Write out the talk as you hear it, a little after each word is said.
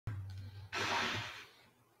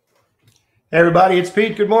Hey everybody, it's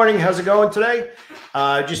Pete. Good morning. How's it going today?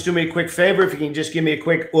 Just do me a quick favor. If you can just give me a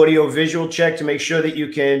quick audio visual check to make sure that you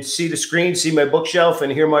can see the screen, see my bookshelf,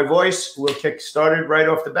 and hear my voice. We'll kick started right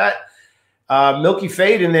off the bat. Milky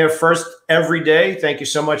Fade in their first every day. Thank you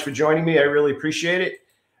so much for joining me. I really appreciate it.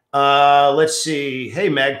 Let's see. Hey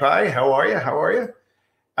Magpie, how are you? How are you?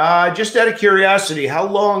 Just out of curiosity, how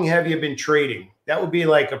long have you been trading? That would be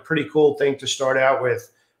like a pretty cool thing to start out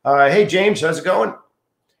with. Hey James, how's it going?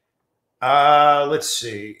 Let's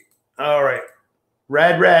see. All right.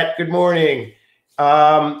 Rad Rat, good morning.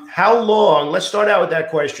 How long? Let's start out with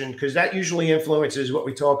that question because that usually influences what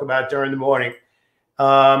we talk about during the morning.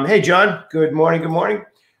 Hey, John, good morning. Good morning.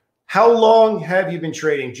 How long have you been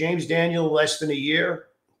trading? James Daniel, less than a year.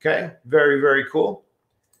 Okay. Very, very cool.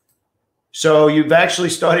 So you've actually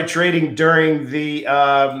started trading during the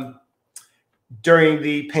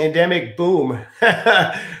pandemic boom,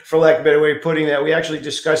 for lack of a better way of putting that. We actually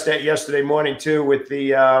discussed that yesterday morning too, with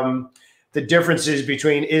the differences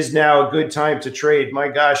between is now a good time to trade. My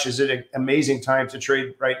gosh, is it an amazing time to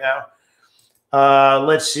trade right now?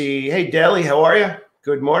 Let's see. Hey, Daly, how are you?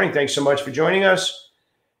 Good morning. Thanks so much for joining us.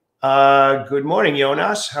 Good morning,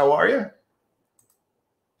 Jonas. How are you?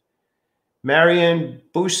 Marion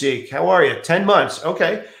Busik, how are you? 10 months.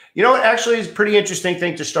 Okay. You know what actually is a pretty interesting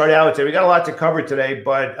thing to start out with today. We got a lot to cover today,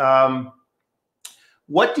 but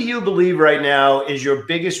what do you believe right now is your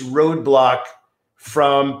biggest roadblock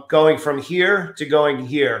from going from here to going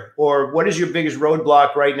here? Or what is your biggest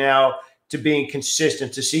roadblock right now to being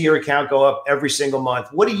consistent, to see your account go up every single month?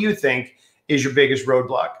 What do you think is your biggest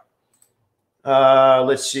roadblock?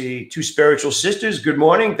 Let's see. Two Spiritual Sisters, good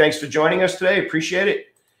morning. Thanks for joining us today. Appreciate it.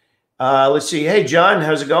 Let's see. Hey, John,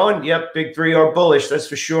 how's it going? Yep, big three are bullish. That's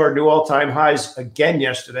for sure. New all-time highs again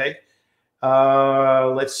yesterday.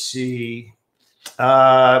 Let's see.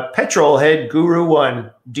 Petrol Head Guru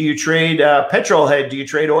 1. Do you trade Petrol Head? Do you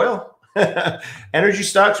trade oil? Energy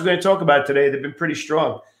stocks we're going to talk about today. They've been pretty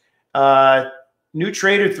strong. New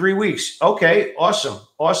trader 3 weeks. Okay, awesome.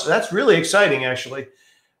 Awesome. That's really exciting, actually.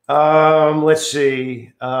 Let's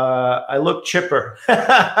see. I look chipper.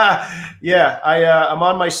 Yeah, I'm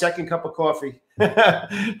on my second cup of coffee.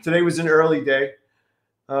 Today was an early day.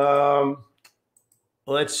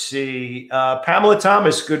 Let's see. Pamela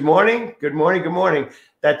Thomas, good morning. Good morning. Good morning.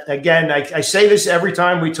 That again, I say this every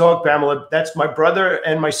time we talk, Pamela. That's my brother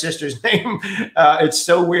and my sister's name. It's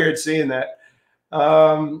so weird seeing that.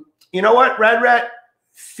 You know what, Rad Rat?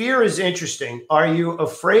 Fear is interesting. Are you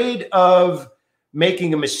afraid of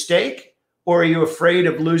making a mistake, or are you afraid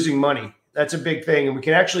of losing money? That's a big thing. And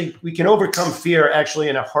we can overcome fear actually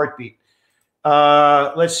in a heartbeat.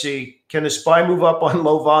 Let's see. Can the SPY move up on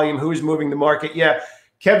low volume? Who is moving the market? Yeah,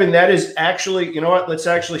 Kevin, that is actually, you know what? Let's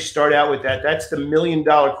actually start out with that. That's the $1 million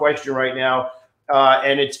question right now.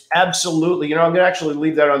 And it's absolutely, you know, I'm going to actually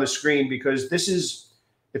leave that on the screen because this is,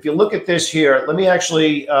 if you look at this here, let me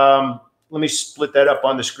actually, let me split that up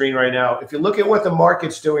on the screen right now. If you look at what the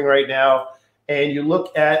market's doing right now, and you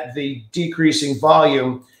look at the decreasing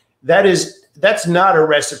volume, that's not a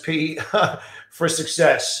recipe for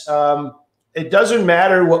success. It doesn't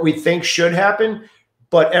matter what we think should happen,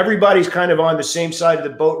 but everybody's kind of on the same side of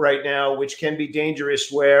the boat right now, which can be dangerous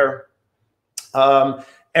where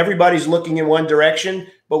everybody's looking in one direction,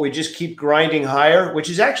 but we just keep grinding higher, which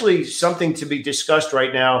is actually something to be discussed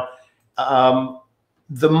right now.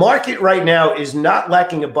 The market right now is not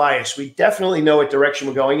lacking a bias. We definitely know what direction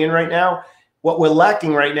we're going in right now. What we're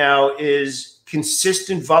lacking right now is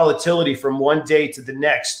consistent volatility from one day to the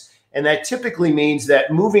next. And that typically means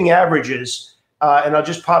that moving averages, and I'll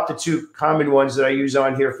just pop the two common ones that I use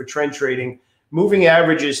on here for trend trading. Moving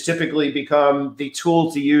averages typically become the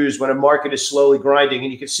tool to use when a market is slowly grinding.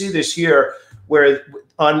 And you can see this here where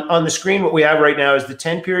on the screen, what we have right now is the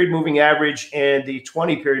 10-period moving average and the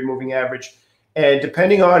 20-period moving average. And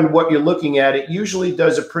depending on what you're looking at, it usually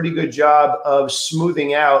does a pretty good job of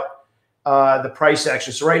smoothing out the price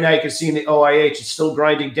action. So right now you can see in the OIH, it's still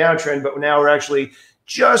grinding downtrend, but now we're actually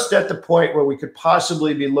just at the point where we could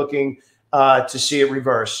possibly be looking to see it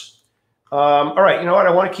reverse. All right, you know what?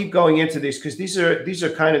 I want to keep going into these because these are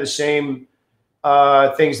kind of the same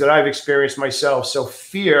things that I've experienced myself. So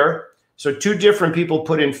fear. So two different people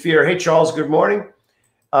put in fear. Hey, Charles, good morning.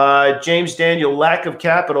 James Daniel, lack of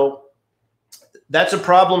capital. That's a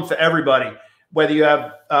problem for everybody. Whether you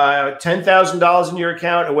have $10,000 in your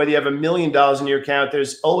account or whether you have $1 million in your account,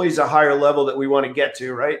 there's always a higher level that we want to get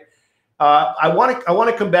to, right? I want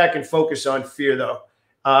to come back and focus on fear though,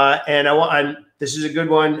 and this is a good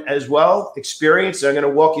one as well. Experience. I'm going to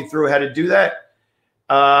walk you through how to do that.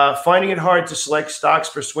 Finding it hard to select stocks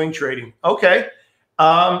for swing trading. Okay,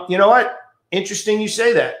 you know what? interesting you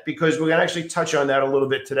say that, because we're going to actually touch on that a little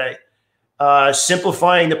bit today.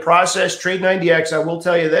 Simplifying the process, Trade 90X, I will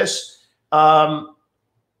tell you this.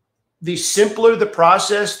 The simpler the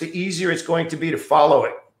process, the easier it's going to be to follow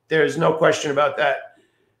it. There's no question about that.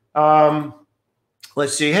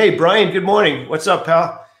 Let's see. Hey, Brian, good morning. What's up,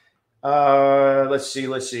 pal? Let's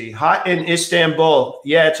see. Hot in Istanbul.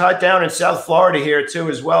 Yeah, it's hot down in South Florida here too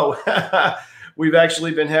as well. We've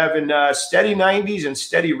actually been having steady 90s and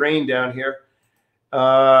steady rain down here.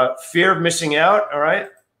 Fear of missing out. All right.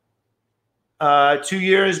 2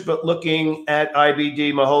 years, but looking at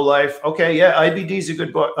IBD my whole life. Okay, yeah, IBD is a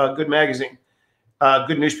good book, good magazine,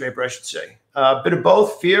 good newspaper, I should say. Bit of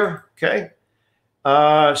both. Fear. Okay.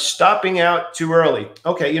 Stopping out too early.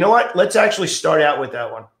 Okay, you know what? Let's actually start out with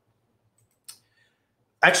that one.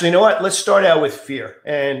 Actually, you know what? Let's start out with fear,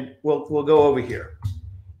 and we'll go over here.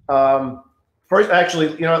 First,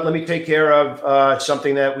 actually, you know what? Let me take care of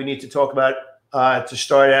something that we need to talk about to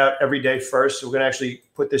start out every day first. So we're going to actually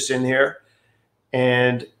put this in here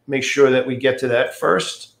and make sure that we get to that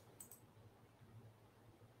first.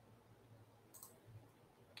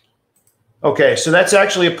 Okay, so that's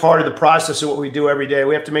actually a part of the process of what we do every day.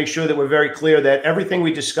 We have to make sure that we're very clear that everything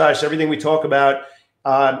we discuss, everything we talk about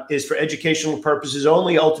is for educational purposes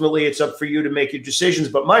only. Ultimately, it's up for you to make your decisions.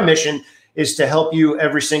 But my mission is to help you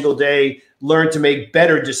every single day learn to make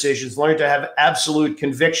better decisions, learn to have absolute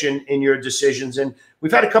conviction in your decisions. And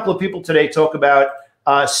we've had a couple of people today talk about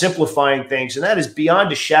simplifying things, and that is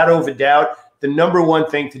beyond a shadow of a doubt the number one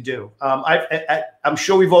thing to do. I'm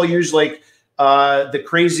sure we've all used like the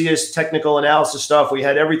craziest technical analysis stuff. We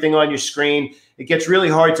had everything on your screen. It gets really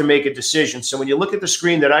hard to make a decision. So when you look at the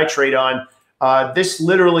screen that I trade on, this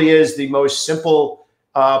literally is the most simple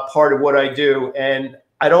part of what I do, and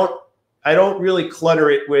I don't really clutter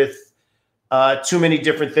it with too many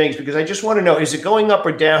different things, because I just want to know, is it going up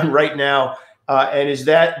or down right now? And is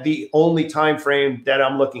that the only time frame that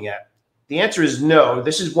I'm looking at? The answer is no.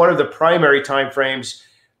 This is one of the primary time frames.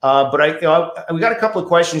 But we got a couple of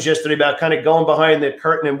questions yesterday about kind of going behind the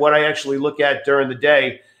curtain and what I actually look at during the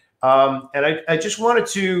day. And I just wanted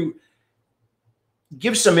to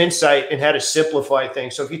give some insight in how to simplify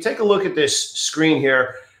things. So if you take a look at this screen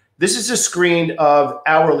here, this is a screen of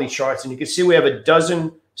hourly charts. And you can see we have a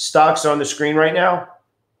dozen stocks on the screen right now.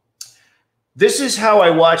 This is how I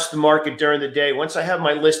watch the market during the day. Once I have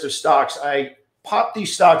my list of stocks, I pop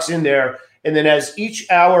these stocks in there. And then as each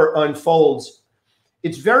hour unfolds,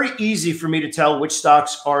 it's very easy for me to tell which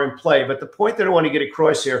stocks are in play. But the point that I want to get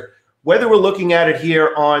across here, whether we're looking at it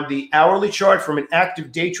here on the hourly chart from an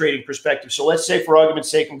active day trading perspective. So let's say, for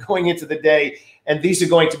argument's sake, I'm going into the day, and these are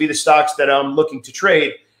going to be the stocks that I'm looking to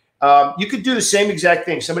trade. You could do the same exact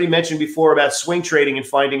thing. Somebody mentioned before about swing trading and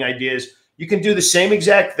finding ideas. You can do the same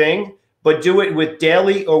exact thing, but do it with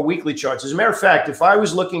daily or weekly charts. As a matter of fact, if I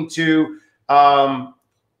was looking to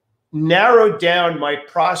narrow down my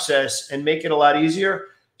process and make it a lot easier.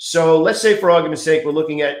 So let's say, for argument's sake, we're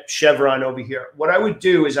looking at Chevron over here. What I would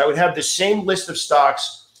do is I would have the same list of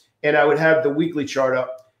stocks, and I would have the weekly chart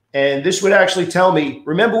up. And this would actually tell me,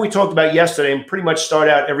 remember we talked about yesterday and pretty much start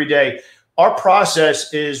out every day. Our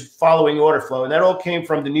process is following order flow. And that all came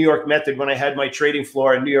from the New York method when I had my trading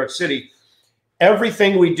floor in New York City.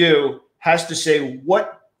 Everything we do has to say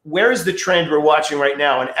where is the trend we're watching right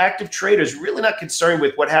now? An active trader is really not concerned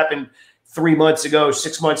with what happened 3 months ago,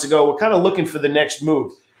 6 months ago. We're kind of looking for the next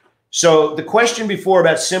move. So the question before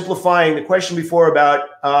about simplifying, the question before about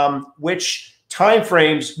which time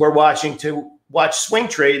frames we're watching to watch swing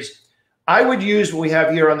trades, I would use what we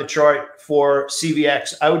have here on the chart for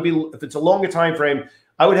CVX. I would be, if it's a longer time frame,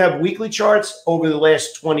 I would have weekly charts over the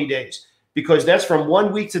last 20 days, because that's from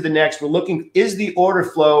 1 week to the next. We're looking, is the order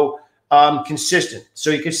flow consistent?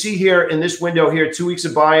 So you can see here in this window here, 2 weeks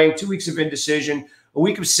of buying, 2 weeks of indecision, a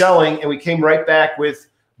week of selling, and we came right back with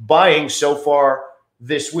buying so far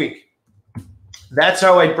this week. That's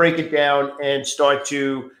how I break it down and start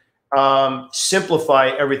to simplify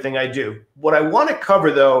everything I do. What I want to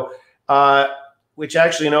cover, though, which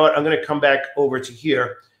actually, you know what, I'm going to come back over to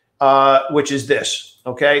here, which is this,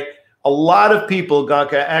 okay? A lot of people,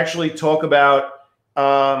 Gonka, actually talk about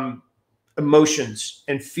emotions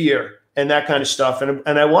and fear and that kind of stuff.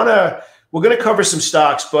 And I want to, we're going to cover some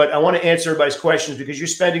stocks, but I want to answer everybody's questions because you're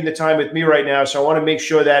spending the time with me right now. So I want to make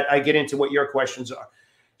sure that I get into what your questions are.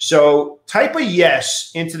 So type a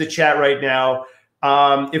yes into the chat right now.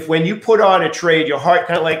 If when you put on a trade, your heart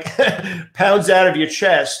kind of like pounds out of your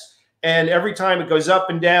chest, and every time it goes up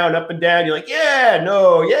and down, you're like, yeah,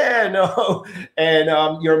 no.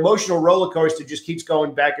 And your emotional roller coaster just keeps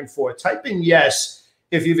going back and forth. Type in yes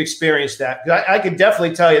if you've experienced that. I could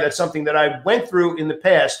definitely tell you that's something that I went through in the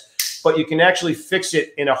past. but you can actually fix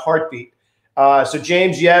it in a heartbeat. So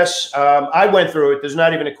James, yes, I went through it. There's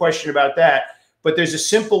not even a question about that. But there's a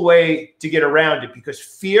simple way to get around it, because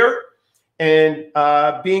fear and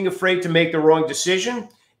being afraid to make the wrong decision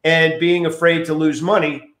and being afraid to lose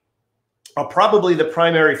money are probably the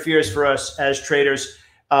primary fears for us as traders.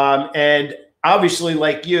 And obviously,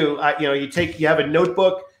 like you have a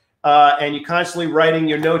notebook and you're constantly writing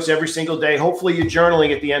your notes every single day. Hopefully you're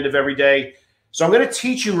journaling at the end of every day. So I'm going to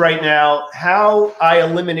teach you right now how I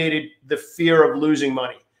eliminated the fear of losing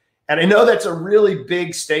money. And I know that's a really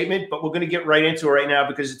big statement, but we're going to get right into it right now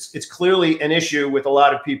because it's clearly an issue with a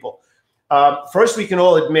lot of people. First, we can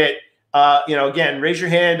all admit, again, raise your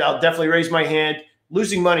hand. I'll definitely raise my hand.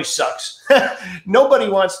 Losing money sucks. Nobody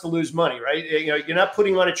wants to lose money, right? You're not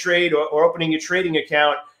putting on a trade or opening a trading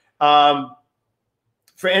account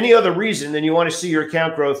for any other reason than you want to see your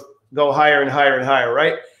account growth go higher and higher and higher,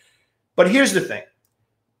 right? But here's the thing.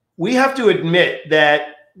 We have to admit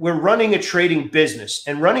that we're running a trading business,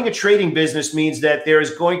 and running a trading business means that there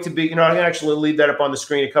is going to be, I'm going to actually leave that up on the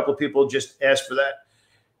screen. A couple of people just asked for that.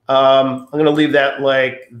 I'm going to leave that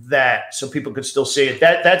like that so people could still see it.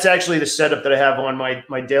 That's actually the setup that I have on my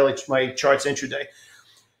charts intraday.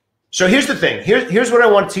 So here's the thing. Here's what I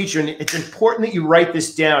want to teach you, and it's important that you write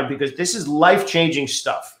this down because this is life-changing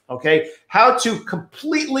stuff, okay? How to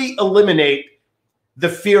completely eliminate the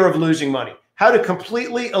fear of losing money. How to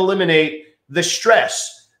completely eliminate the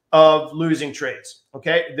stress of losing trades,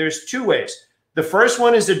 okay? There's two ways. The first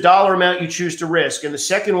one is the dollar amount you choose to risk, and the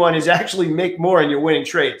second one is actually make more in your winning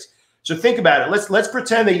trades. So think about it. Let's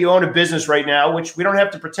pretend that you own a business right now, which we don't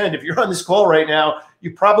have to pretend. If you're on this call right now,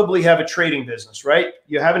 you probably have a trading business, right?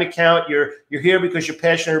 You have an account. You're here because you're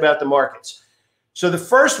passionate about the markets. So the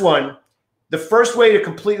first way to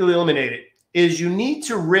completely eliminate it is you need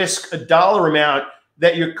to risk a dollar amount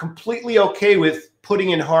that you're completely okay with putting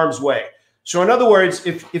in harm's way. So in other words,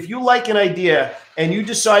 if you like an idea and you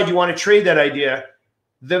decide you want to trade that idea,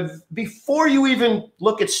 before you even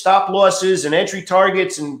look at stop losses and entry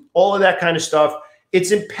targets and all of that kind of stuff,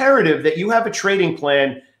 it's imperative that you have a trading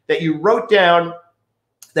plan that you wrote down,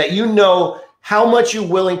 that you know how much you're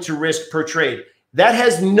willing to risk per trade. That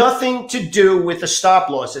has nothing to do with the stop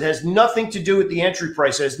loss. It has nothing to do with the entry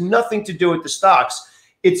price. It has nothing to do with the stocks.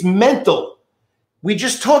 It's mental. We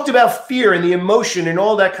just talked about fear and the emotion and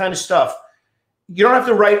all that kind of stuff. You don't have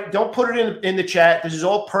to write, don't put it in the chat. This is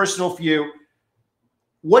all personal for you.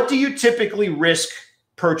 What do you typically risk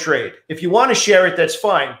per trade? If you want to share it, that's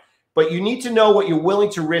fine. But you need to know what you're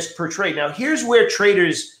willing to risk per trade. Now, here's where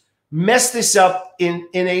traders mess this up in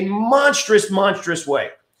a monstrous, monstrous way.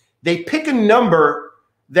 They pick a number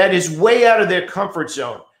that is way out of their comfort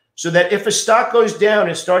zone so that if a stock goes down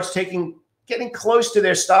and starts getting close to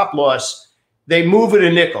their stop loss, they move it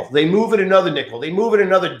a nickel. They move it another nickel. They move it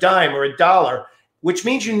another dime or a dollar, which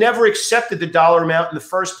means you never accepted the dollar amount in the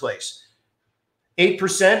first place.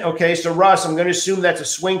 8%. Okay, so Ross, I'm going to assume that's a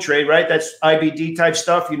swing trade, right? That's IBD type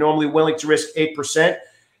stuff. You're normally willing to risk 8%.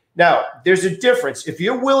 Now, there's a difference. If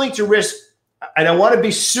you're willing to risk, and I want to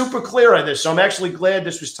be super clear on this, so I'm actually glad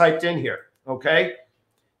this was typed in here, okay?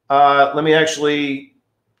 Let me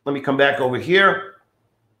come back over here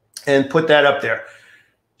and put that up there.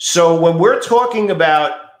 So when we're talking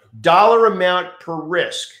about dollar amount per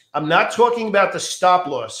risk, I'm not talking about the stop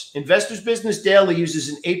loss. Investors Business Daily uses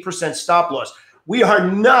an 8% stop loss. We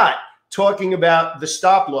are not talking about the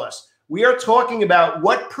stop loss. We are talking about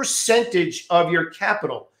what percentage of your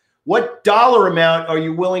capital, what dollar amount are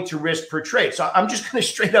you willing to risk per trade? So I'm just going to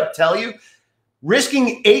straight up tell you,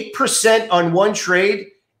 risking 8% on one trade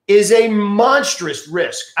is a monstrous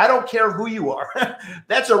risk. I don't care who you are.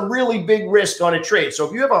 That's a really big risk on a trade. So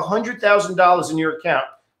if you have $100,000 in your account,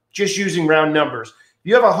 just using round numbers, if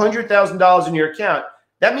you have $100,000 in your account,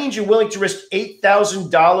 that means you're willing to risk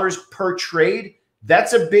 $8,000 per trade.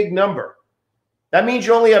 That's a big number. That means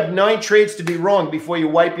you only have 9 trades to be wrong before you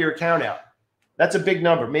wipe your account out. That's a big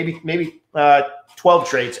number, maybe 12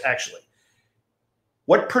 trades actually.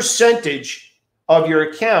 What percentage of your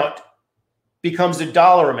account becomes the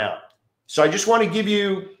dollar amount? So I just want to give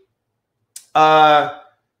you,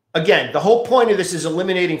 again, the whole point of this is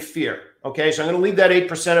eliminating fear. Okay, so I'm going to leave that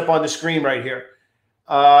 8% up on the screen right here.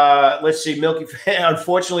 Let's see, Milky Fan.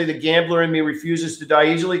 Unfortunately, the gambler in me refuses to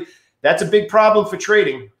die easily. That's a big problem for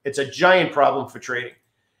trading. It's a giant problem for trading.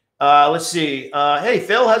 Let's see. Hey,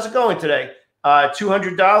 Phil, how's it going today?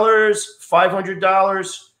 $200,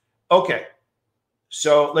 $500. Okay.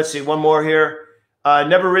 So let's see. One more here.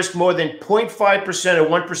 Never risk more than 0.5% or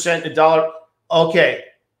 1% in a dollar. Okay.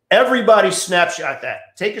 Everybody snapshot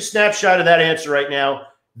that. Take a snapshot of that answer right now.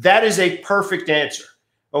 That is a perfect answer.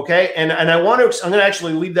 Okay. And I'm going to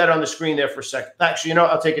actually leave that on the screen there for a second. Actually, you know,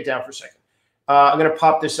 I'll take it down for a second. I'm going to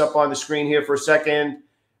pop this up on the screen here for a second.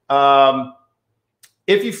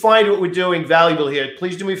 If you find what we're doing valuable here,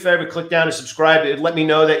 please do me a favor, click down and subscribe. It let me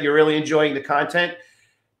know that you're really enjoying the content.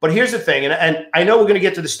 But here's the thing, and I know we're going to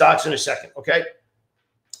get to the stocks in a second, okay?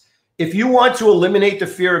 If you want to eliminate the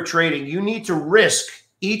fear of trading, you need to risk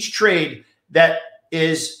each trade that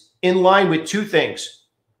is in line with two things.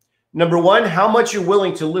 Number one, how much you're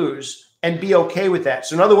willing to lose and be okay with that.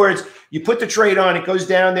 So in other words, you put the trade on, it goes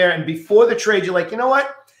down there, and before the trade, you're like, you know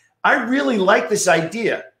what? I really like this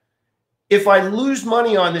idea. If I lose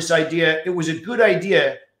money on this idea, it was a good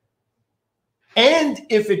idea. And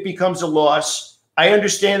if it becomes a loss, I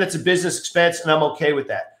understand it's a business expense and I'm okay with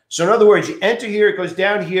that. So in other words, you enter here, it goes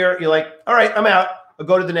down here. You're like, all right, I'm out. I'll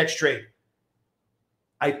go to the next trade.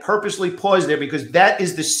 I purposely paused there because that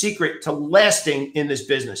is the secret to lasting in this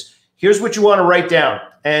business. Here's what you want to write down.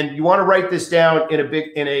 And you want to write this down in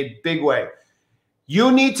a big way.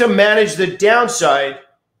 You need to manage the downside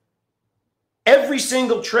every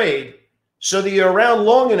single trade so that you're around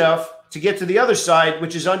long enough to get to the other side,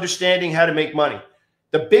 which is understanding how to make money.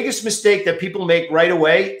 The biggest mistake that people make right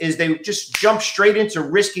away is they just jump straight into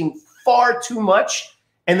risking far too much,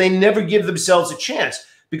 and they never give themselves a chance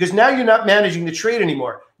because now you're not managing the trade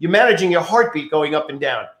anymore. You're managing your heartbeat going up and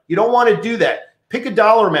down. You don't want to do that. Pick a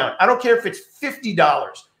dollar amount. I don't care if it's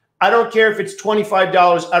 $50. I don't care if it's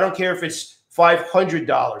 $25. I don't care if it's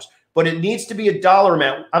 $500, but it needs to be a dollar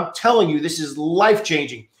amount. I'm telling you, this is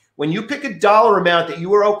life-changing. When you pick a dollar amount that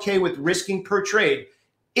you are okay with risking per trade,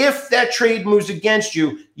 if that trade moves against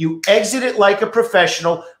you, you exit it like a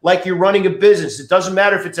professional, like you're running a business. It doesn't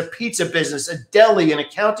matter if it's a pizza business, a deli, and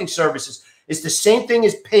accounting services. It's the same thing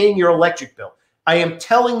as paying your electric bill. I am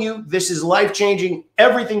telling you, this is life-changing.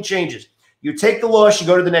 Everything changes. You take the loss, you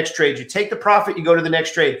go to the next trade. You take the profit, you go to the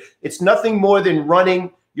next trade. It's nothing more than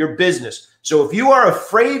running your business. So if you are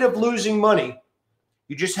afraid of losing money,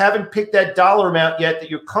 you just haven't picked that dollar amount yet that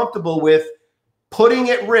you're comfortable with putting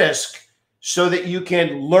at risk so that you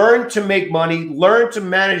can learn to make money, learn to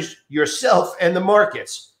manage yourself and the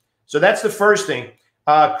markets. So that's the first thing.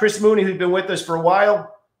 Chris Mooney, who's been with us for a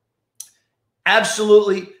while,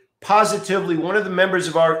 absolutely, positively, one of the members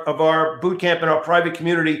of our boot camp and our private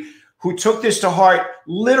community who took this to heart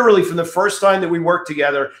literally from the first time that we worked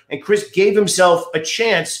together. And Chris gave himself a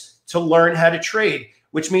chance to learn how to trade,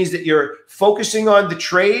 which means that you're focusing on the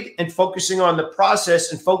trade and focusing on the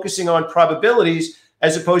process and focusing on probabilities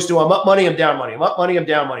as opposed to I'm up money, I'm down money, I'm up money, I'm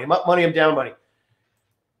down money, I'm up money, I'm down money.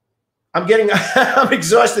 I'm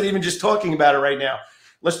exhausted even just talking about it right now.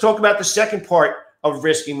 Let's talk about the second part of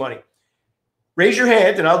risking money. Raise your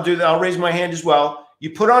hand, and I'll do that. I'll raise my hand as well. You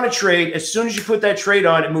put on a trade. As soon as you put that trade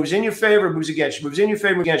on, it moves in your favor, it moves against you, moves in your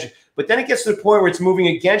favor, against you. But then it gets to the point where it's moving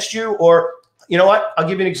against you, or you know what? I'll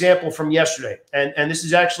give you an example from yesterday. And this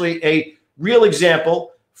is actually a real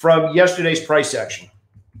example from yesterday's price action.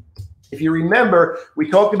 If you remember, we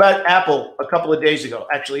talked about Apple a couple of days ago.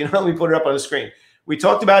 Actually, let me put it up on the screen. We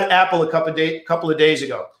talked about Apple a couple of days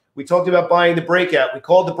ago. We talked about buying the breakout. We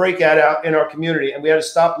called the breakout out in our community, and we had a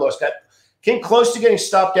stop loss. That came close to getting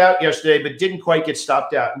stopped out yesterday, but didn't quite get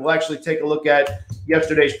stopped out. And we'll actually take a look at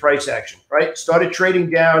yesterday's price action, right? Started trading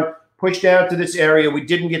down, pushed down to this area. We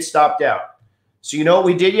didn't get stopped out. So you know what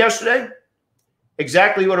we did yesterday?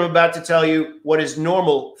 Exactly what I'm about to tell you, what is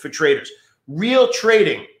normal for traders. Real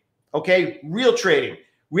trading, okay? Real trading.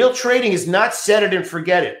 Real trading is not set it and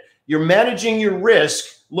forget it. You're managing your risk,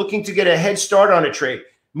 looking to get a head start on a trade.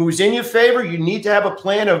 Moves in your favor, you need to have a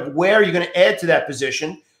plan of where you're going to add to that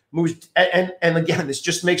position. Moves, and again, this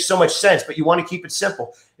just makes so much sense, but you want to keep it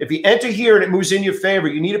simple. If you enter here and it moves in your favor,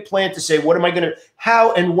 you need a plan to say, what am I going to,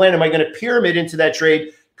 how and when am I going to pyramid into that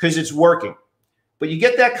trade because it's working? But you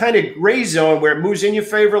get that kind of gray zone where it moves in your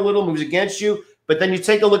favor a little, moves against you. But then you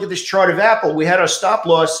take a look at this chart of Apple. We had our stop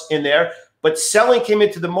loss in there, but selling came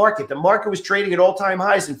into the market. The market was trading at all-time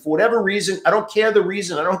highs. And for whatever reason, I don't care the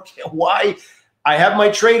reason, I don't care why, I have my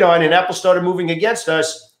trade on and Apple started moving against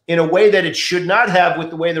us in a way that it should not have with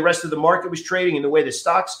the way the rest of the market was trading and the way the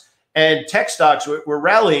stocks and tech stocks were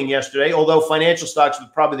rallying yesterday, although financial stocks were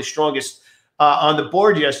probably the strongest on the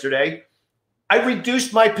board yesterday. I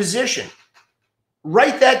reduced my position.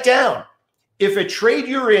 Write that down. If a trade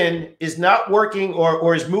you're in is not working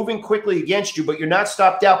or is moving quickly against you, but you're not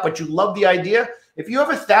stopped out, but you love the idea, if you have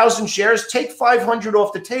 1,000 shares, take 500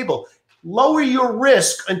 off the table. Lower your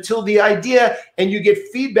risk until the idea and you get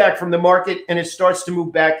feedback from the market and it starts to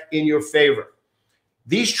move back in your favor.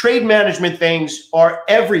 These trade management things are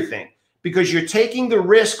everything because you're taking the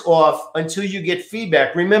risk off until you get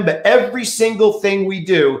feedback. Remember, every single thing we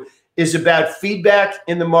do is about feedback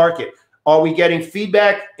in the market. Are we getting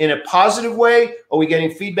feedback in a positive way? Are we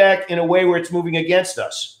getting feedback in a way where it's moving against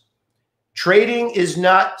us? Trading is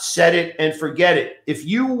not set it and forget it. If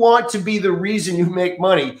you want to be the reason you make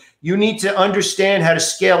money, you need to understand how to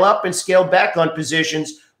scale up and scale back on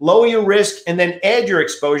positions, lower your risk, and then add your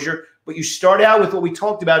exposure. But you start out with what we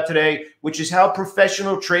talked about today, which is how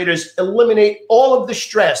professional traders eliminate all of the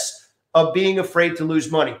stress of being afraid to lose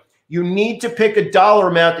money. You need to pick a dollar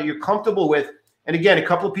amount that you're comfortable with. And again, a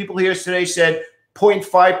couple of people here today said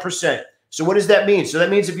 0.5%. So what does that mean? So that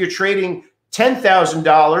means if you're trading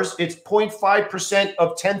 $10,000, it's 0.5%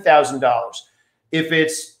 of $10,000. If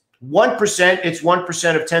it's 1%, it's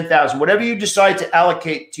 1% of 10,000. Whatever you decide to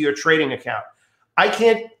allocate to your trading account. I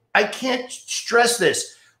can't stress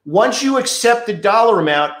this. Once you accept the dollar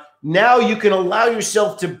amount, now you can allow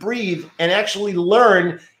yourself to breathe and actually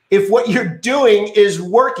learn if what you're doing is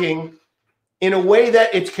working in a way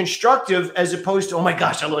that it's constructive, as opposed to, oh my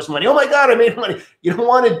gosh, I lost money. Oh my God, I made money. You don't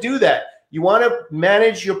want to do that. You want to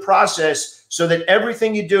manage your process so that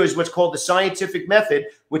everything you do is what's called the scientific method,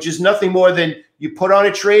 which is nothing more than you put on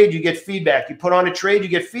a trade, you get feedback. You put on a trade, you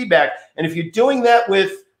get feedback. And if you're doing that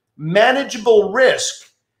with manageable risk,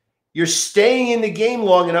 you're staying in the game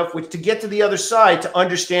long enough to get to the other side to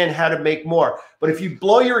understand how to make more. But if you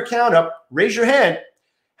blow your account up, raise your hand.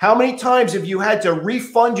 How many times have you had to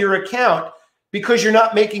refund your account because you're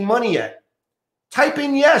not making money yet? Type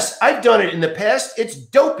in yes. I've done it in the past. It's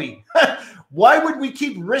dopey. Why would we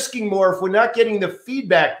keep risking more if we're not getting the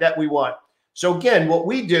feedback that we want? So again, what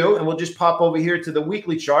we do, and we'll just pop over here to the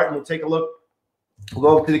weekly chart and we'll take a look. We'll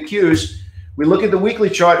go over to the Qs. We look at the weekly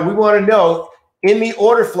chart and we want to know in the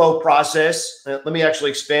order flow process, let me actually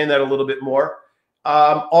expand that a little bit more.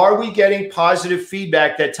 Are we getting positive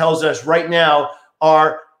feedback that tells us right now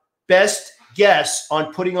our best guess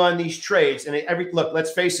on putting on these trades? And look,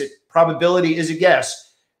 let's face it, probability is a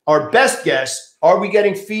guess. Our best guess, are we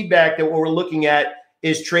getting feedback that what we're looking at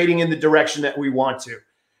is trading in the direction that we want to?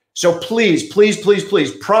 So please, please, please,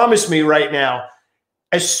 please promise me right now,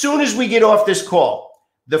 as soon as we get off this call,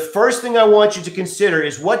 the first thing I want you to consider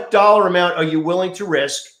is what dollar amount are you willing to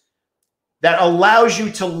risk that allows you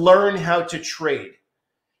to learn how to trade?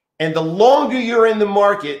 And the longer you're in the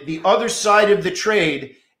market, the other side of the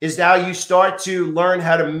trade is how you start to learn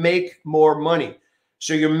how to make more money.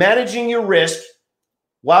 So you're managing your risk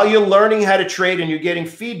while you're learning how to trade and you're getting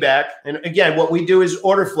feedback. And again, what we do is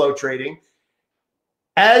order flow trading.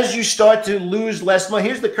 As you start to lose less money,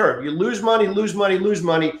 here's the curve. You lose money, lose money, lose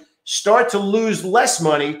money, start to lose less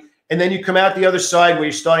money, and then you come out the other side where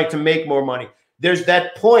you're starting to make more money. There's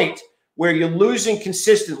that point where you're losing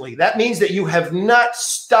consistently. That means that you have not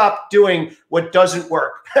stopped doing what doesn't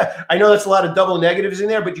work. I know that's a lot of double negatives in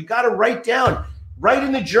there, but you got to write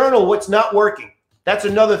in the journal what's not working. That's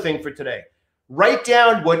another thing for today. Write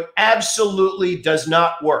down what absolutely does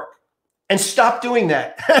not work and stop doing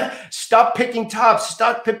that. Stop picking tops,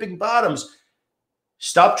 stop picking bottoms.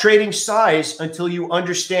 Stop trading size until you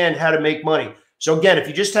understand how to make money. So again, if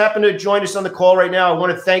you just happen to join us on the call right now, I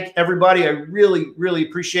want to thank everybody. I really, really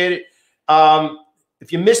appreciate it.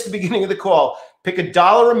 If you missed the beginning of the call, pick a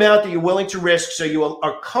dollar amount that you're willing to risk so you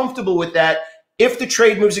are comfortable with that. If the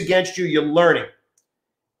trade moves against you, you're learning.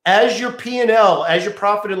 As your P&L, as your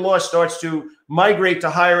profit and loss starts to migrate to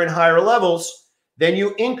higher and higher levels, then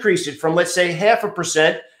you increase it from, let's say,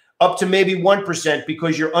 0.5% up to maybe 1%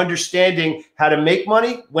 because you're understanding how to make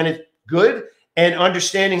money when it's good and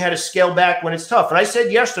understanding how to scale back when it's tough. And I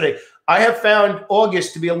said yesterday, I have found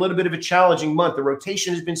August to be a little bit of a challenging month. The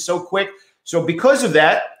rotation has been so quick. So because of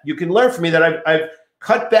that, you can learn from me that I've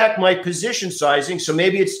cut back my position sizing. So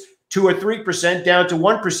maybe it's 2 or 3% down to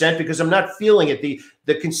 1% because I'm not feeling it.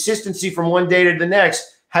 The consistency from one day to the next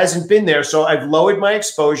hasn't been there. So I've lowered my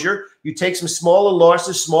exposure. You take some smaller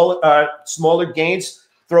losses, smaller gains,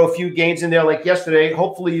 throw a few gains in there like yesterday.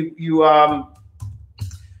 Hopefully you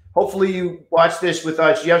watched this with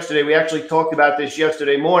us yesterday. We actually talked about this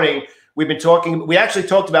yesterday morning. We actually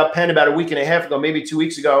talked about Penn about a week and a half ago, maybe 2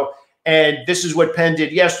 weeks ago. And this is what Penn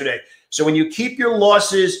did yesterday. So when you keep your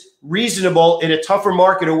losses reasonable in a tougher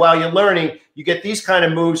market or while you're learning, you get these kind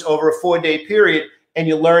of moves over a 4-day period and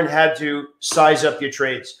you learn how to size up your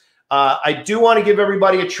trades. I do want to give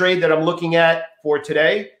everybody a trade that I'm looking at for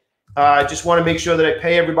today. I just want to make sure that I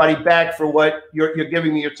pay everybody back for what you're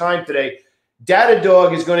giving me your time today.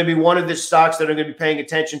 Datadog is going to be one of the stocks that I'm going to be paying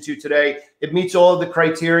attention to today. It meets all of the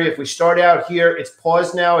criteria. If we start out here, it's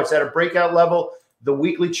paused now. It's at a breakout level. The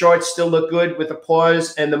weekly charts still look good with a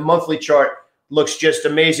pause, and the monthly chart looks just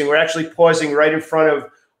amazing. We're actually pausing right in front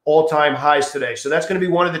of all-time highs today. So that's going to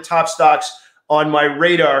be one of the top stocks on my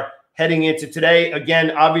radar heading into today.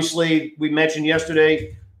 Again, obviously, we mentioned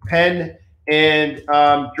yesterday, Penn and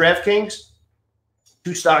DraftKings,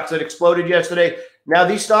 two stocks that exploded yesterday. Now,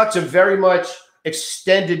 these stocks are very much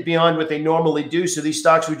extended beyond what they normally do. So these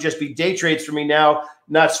stocks would just be day trades for me now,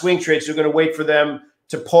 not swing trades. So we're going to wait for them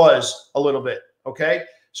to pause a little bit. Okay.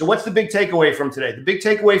 So what's the big takeaway from today? The big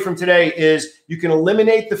takeaway from today is you can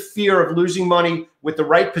eliminate the fear of losing money with the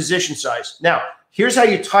right position size. Now, here's how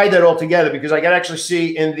you tie that all together, because I can actually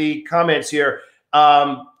see in the comments here,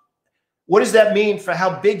 what does that mean for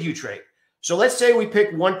how big you trade? So let's say we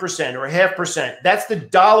pick 1% or 0.5%. That's the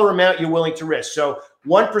dollar amount you're willing to risk. So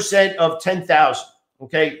 1% of 10,000.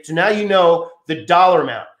 Okay. So now you know the dollar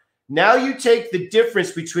amount. Now you take the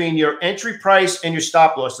difference between your entry price and your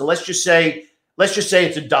stop loss. And let's just say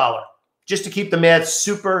it's $1, just to keep the math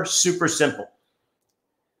super, super simple.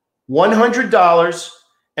 $100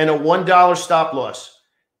 and a $1 stop loss.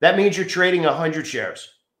 That means you're trading 100 shares.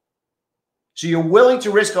 So you're willing to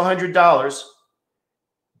risk $100.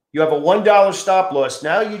 You have a $1 stop loss.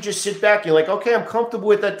 Now you just sit back. You're like, okay, I'm comfortable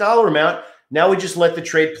with that dollar amount. Now we just let the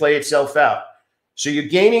trade play itself out. So you're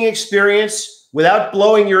gaining experience without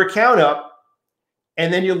blowing your account up.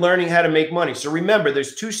 And then you're learning how to make money. So remember,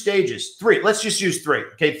 there's 2 stages. 3. Let's just use 3.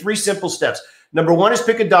 Okay, 3 simple steps. Number 1 is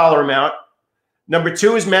pick a dollar amount. Number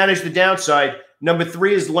 2 is manage the downside. Number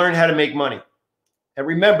 3 is learn how to make money. And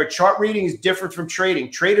remember, chart reading is different from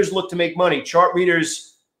trading. Traders look to make money. Chart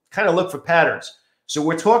readers kind of look for patterns. So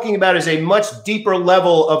we're talking about is a much deeper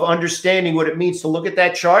level of understanding what it means to look at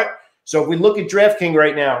that chart. So if we look at DraftKings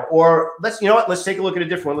right now, or let's take a look at a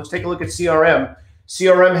different one. Let's take a look at CRM.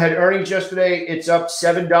 CRM had earnings yesterday. It's up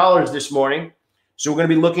 $7 this morning. So we're going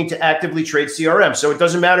to be looking to actively trade CRM. So it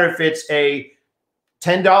doesn't matter if it's a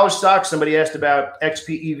 $10 stock. Somebody asked about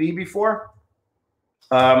XPEV before.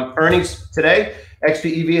 Earnings today.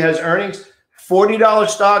 XPEV has earnings. $40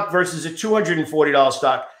 stock versus a $240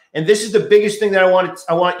 stock. And this is the biggest thing that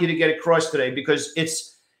I want you to get across today, because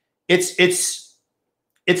it's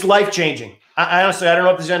life-changing. I honestly, I don't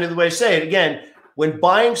know if there's any other way to say it. Again, when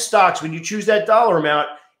buying stocks, when you choose that dollar amount,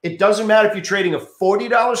 it doesn't matter if you're trading a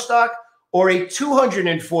 $40 stock or a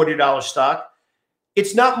 $240 stock.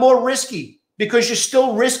 It's not more risky, because you're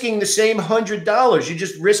still risking the same $100. You're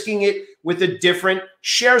just risking it with a different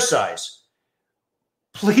share size.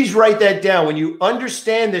 Please write that down. When you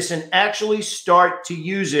understand this and actually start to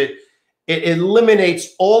use it, it eliminates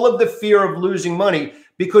all of the fear of losing money,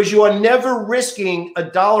 because you are never risking a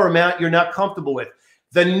dollar amount you're not comfortable with.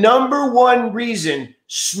 The number one reason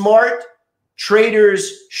smart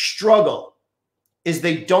traders struggle is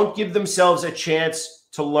they don't give themselves a chance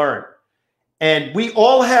to learn. And we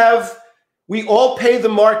all pay the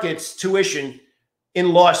market's tuition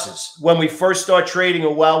in losses when we first start trading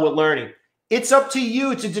or while we're learning. It's up to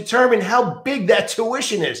you to determine how big that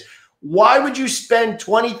tuition is. Why would you spend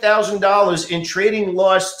 $20,000 in trading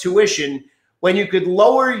loss tuition when you could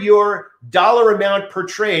lower your dollar amount per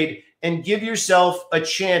trade and give yourself a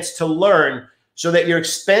chance to learn, so that your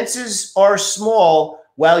expenses are small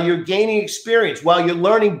while you're gaining experience, while you're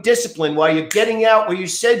learning discipline, while you're getting out where you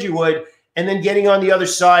said you would, and then getting on the other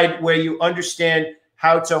side where you understand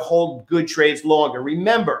how to hold good trades longer.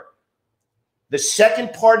 Remember, the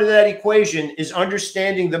second part of that equation is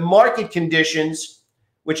understanding the market conditions,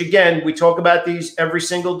 which again, we talk about these every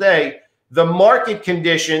single day. The market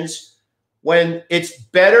conditions, when it's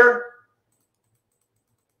better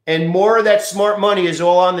and more of that smart money is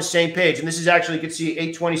all on the same page. And this is actually, you can see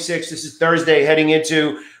 8:26. This is Thursday heading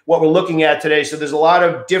into what we're looking at today. So there's a lot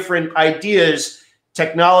of different ideas,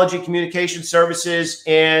 technology, communication services,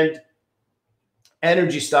 and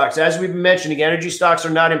energy stocks. As we've been mentioning, energy stocks are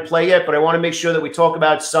not in play yet, but I want to make sure that we talk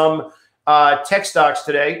about some tech stocks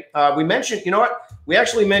today. We mentioned, you know what? We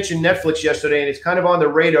actually mentioned Netflix yesterday, and it's kind of on the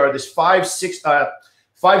radar. This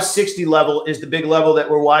 560 level is the big level that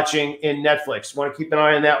we're watching in Netflix. Want to keep an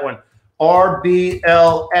eye on that one.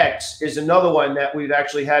 RBLX is another one that we've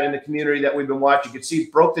actually had in the community that we've been watching. You can see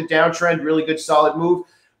it broke the downtrend, really good solid move,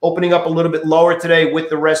 opening up a little bit lower today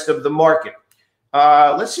with the rest of the market.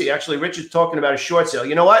 Let's see. Actually, Richard's talking about a short sale.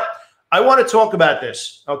 You know what? I want to talk about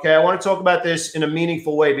this. Okay. I want to talk about this in a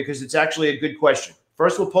meaningful way, because it's actually a good question.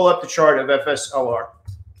 First, we'll pull up the chart of FSLR.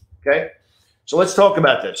 Okay. So let's talk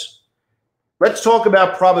about this. Let's talk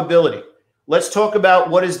about probability. Let's talk about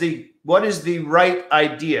what is the right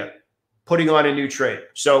idea putting on a new trade.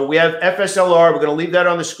 So we have FSLR. We're going to leave that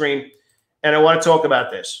on the screen, and I want to talk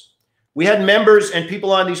about this. We had members and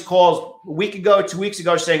people on these calls a week ago, 2 weeks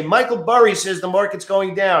ago, saying Michael Burry says the market's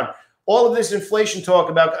going down. All of this inflation talk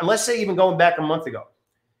about, and let's say even going back a month ago.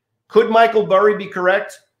 Could Michael Burry be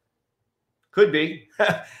correct? Could be.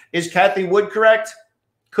 Is Kathy Wood correct?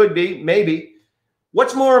 Could be, maybe.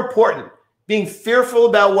 What's more important, being fearful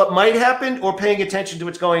about what might happen or paying attention to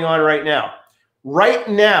what's going on right now? Right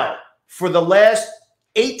now, for the last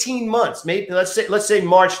 18 months, maybe let's say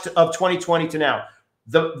March of 2020 to now,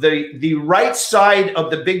 the right side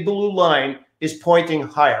of the big blue line is pointing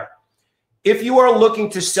higher. If you are looking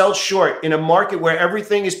to sell short in a market where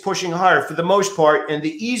everything is pushing higher for the most part and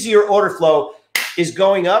the easier order flow is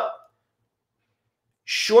going up,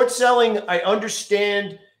 short selling, I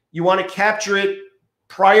understand you want to capture it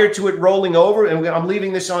prior to it rolling over. And I'm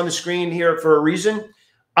leaving this on the screen here for a reason.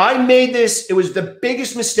 I made this. It was the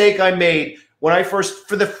biggest mistake I made when for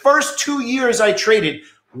the first 2 years I traded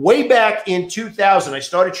way back in 2000. I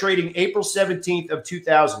started trading April 17th of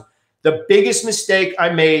 2000. The biggest mistake I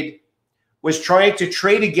made was trying to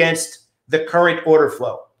trade against the current order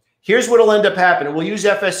flow. Here's what will end up happening. We'll use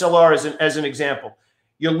FSLR as an example.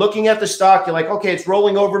 You're looking at the stock. You're like, okay, it's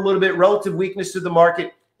rolling over a little bit, relative weakness to the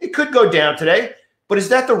market. It could go down today, but is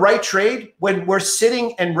that the right trade when we're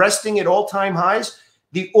sitting and resting at all-time highs?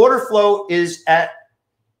 The order flow is at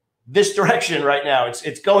this direction right now.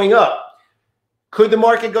 It's going up. Could the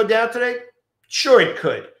market go down today? Sure, it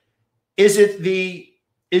could. Is it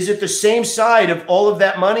the same side of all of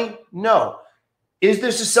that money? No. Is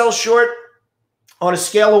this a sell short on a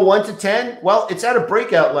scale of 1 to 10? Well, it's at a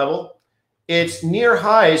breakout level. It's near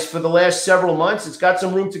highs for the last several months. It's got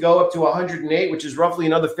some room to go up to 108, which is roughly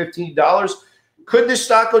another $15. Could this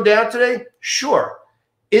stock go down today? Sure.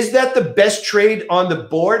 Is that the best trade on the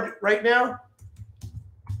board right now?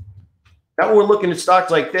 Not when we're looking at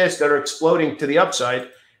stocks like this that are exploding to the upside.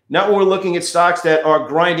 Not when we're looking at stocks that are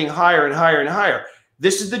grinding higher and higher and higher.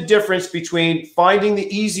 This is the difference between finding the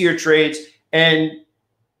easier trades and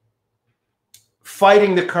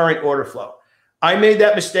fighting the current order flow. I made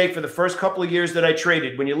that mistake for the first couple of years that I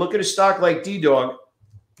traded. When you look at a stock like DDOG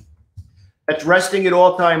that's resting at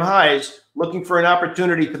all-time highs, looking for an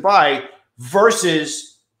opportunity to buy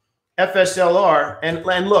versus FSLR. And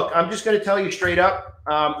look, I'm just going to tell you straight up,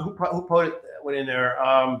 who put it went in there.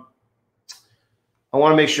 I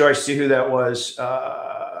want to make sure I see who that was.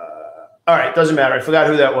 All right, doesn't matter. I forgot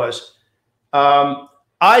who that was.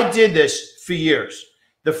 I did this for years.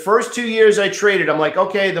 The first 2 years I traded, I'm like,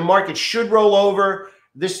 okay, the market should roll over.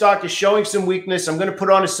 This stock is showing some weakness. I'm going to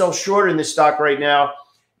put on a sell short in this stock right now.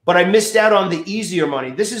 But I missed out on the easier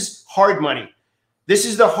money. This is hard money. This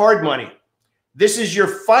is the hard money. This is your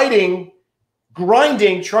fighting,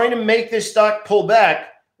 grinding, trying to make this stock pull back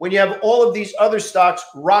when you have all of these other stocks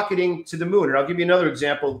rocketing to the moon. And I'll give you another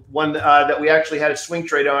example, one that we actually had a swing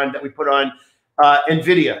trade on that we put on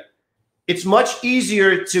NVIDIA. It's much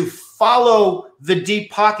easier to follow the deep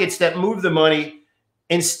pockets that move the money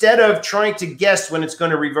instead of trying to guess when it's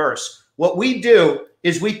going to reverse. What we do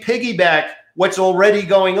is we piggyback what's already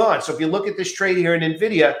going on. So if you look at this trade here in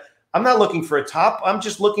NVIDIA, I'm not looking for a top. I'm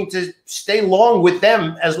just looking to stay long with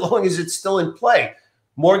them as long as it's still in play.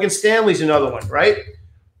 Morgan Stanley's another one, right?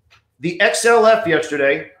 The XLF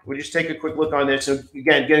yesterday, we'll just take a quick look on this. And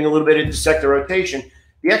again, getting a little bit into sector rotation.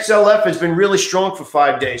 The XLF has been really strong for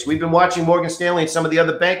 5 days. We've been watching Morgan Stanley and some of the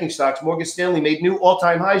other banking stocks. Morgan Stanley made new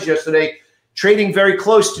all-time highs yesterday, trading very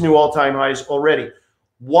close to new all-time highs already.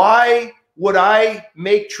 Why would I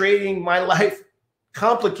make trading my life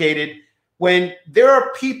complicated when there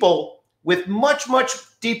are people with much, much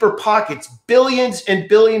deeper pockets, billions and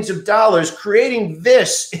billions of dollars creating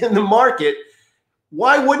this in the market?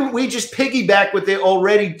 Why wouldn't we just piggyback what they're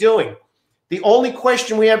already doing? The only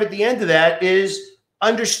question we have at the end of that is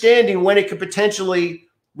understanding when it could potentially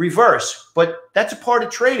reverse. But that's a part of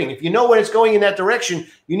trading. If you know when it's going in that direction,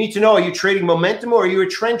 you need to know, are you trading momentum or are you a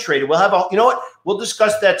trend trader? We'll have you know what? We'll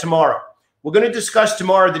discuss that tomorrow. We're going to discuss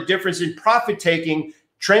tomorrow the difference in profit taking,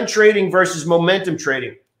 trend trading versus momentum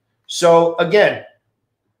trading. So again,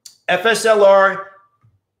 FSLR,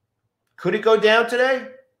 could it go down today?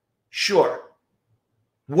 Sure.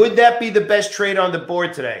 Would that be the best trade on the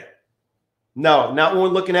board today? No, not when we're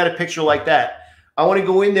looking at a picture like that. I want to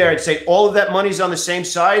go in there and say all of that money's on the same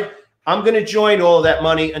side. I'm going to join all of that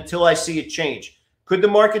money until I see it change. Could the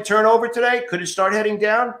market turn over today? Could it start heading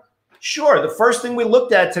down? Sure. The first thing we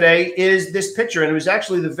looked at today is this picture, and it was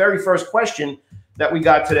actually the very first question that we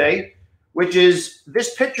got today, which is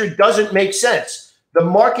this picture doesn't make sense. The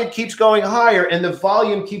market keeps going higher and the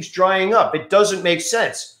volume keeps drying up. It doesn't make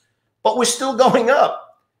sense, but we're still going up.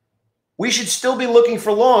 We should still be looking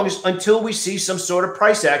for longs until we see some sort of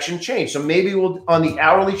price action change. So maybe we'll, on the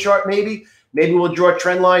hourly chart, maybe we'll draw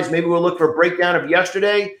trend lines. Maybe we'll look for a breakdown of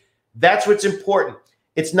yesterday. That's what's important.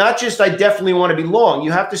 It's not just I definitely want to be long.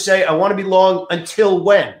 You have to say I want to be long until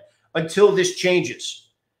when? Until this changes.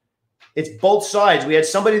 It's both sides. We had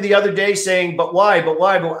somebody the other day saying, but why, but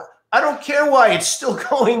why, but why? I don't care why, it's still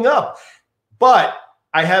going up. But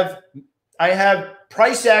I have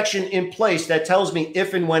price action in place that tells me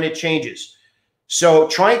if and when it changes. So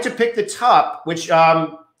trying to pick the top, which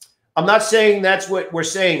I'm not saying that's what we're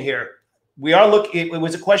saying here. We are looking, it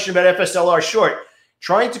was a question about FSLR short.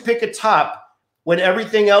 Trying to pick a top when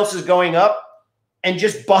everything else is going up and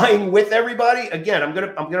just buying with everybody. Again, I'm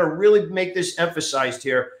gonna really make this emphasized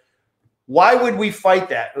here. Why would we fight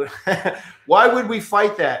that? Why would we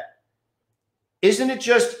fight that? Isn't it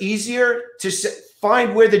just easier to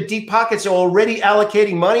find where the deep pockets are already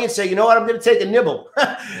allocating money and say, you know what, I'm going to take a nibble?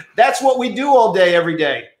 That's what we do all day, every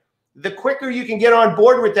day. The quicker you can get on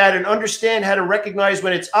board with that and understand how to recognize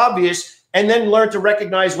when it's obvious and then learn to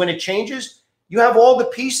recognize when it changes, you have all the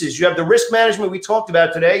pieces. You have the risk management we talked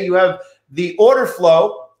about today. You have the order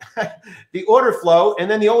flow, the order flow, and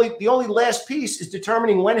then the only last piece is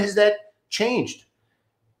determining when has that changed.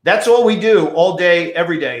 That's all we do all day,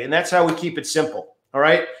 every day, and that's how we keep it simple. All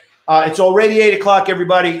right. It's already 8 o'clock,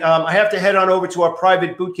 everybody. I have to head on over to our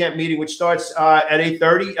private boot camp meeting, which starts at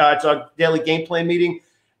 8:30. It's our daily game plan meeting.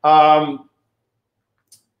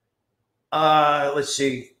 Let's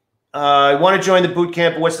see. I want to join the boot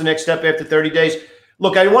camp. What's the next step after 30 days?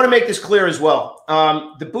 Look, I want to make this clear as well.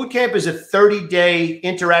 The boot camp is a 30-day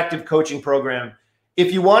interactive coaching program.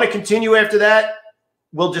 If you want to continue after that,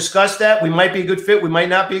 we'll discuss that. We might be a good fit. We might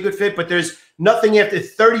not be a good fit, but there's nothing after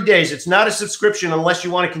 30 days. It's not a subscription unless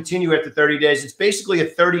you want to continue after 30 days. It's basically a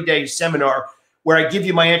 30-day seminar where I give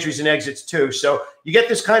you my entries and exits too. So you get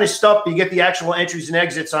this kind of stuff, but you get the actual entries and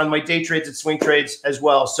exits on my day trades and swing trades as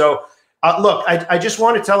well. So look, I just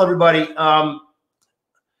want to tell everybody,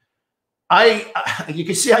 you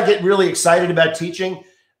can see I get really excited about teaching.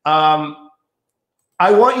 I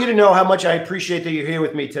want you to know how much I appreciate that you're here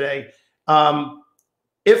with me today.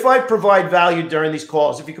 If I provide value during these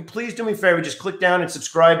calls, if you could please do me a favor, just click down and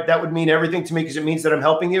subscribe. That would mean everything to me because it means that I'm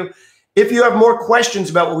helping you. If you have more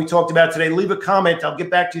questions about what we talked about today, leave a comment. I'll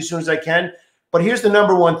get back to you as soon as I can. But here's the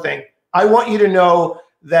number one thing. I want you to know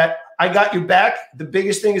that I got your back. The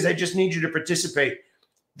biggest thing is I just need you to participate.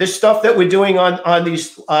 This stuff that we're doing on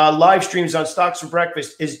these live streams on Stocks for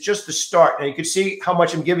Breakfast is just the start. And you can see how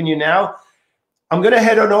much I'm giving you now. I'm going to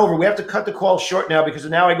head on over. We have to cut the call short now because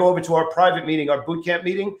now I go over to our private meeting, our boot camp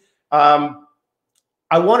meeting. I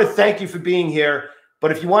want to thank you for being here.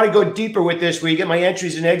 But if you want to go deeper with this, where you get my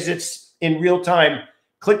entries and exits in real time,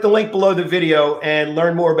 click the link below the video and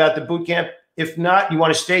learn more about the boot camp. If not, you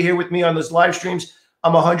want to stay here with me on those live streams,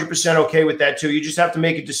 I'm 100% okay with that too. You just have to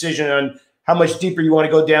make a decision on how much deeper you want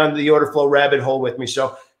to go down the order flow rabbit hole with me.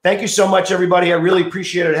 So thank you so much, everybody. I really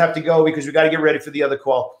appreciate it. I have to go because we got to get ready for the other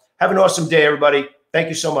call. Have an awesome day, everybody. Thank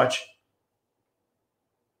you so much.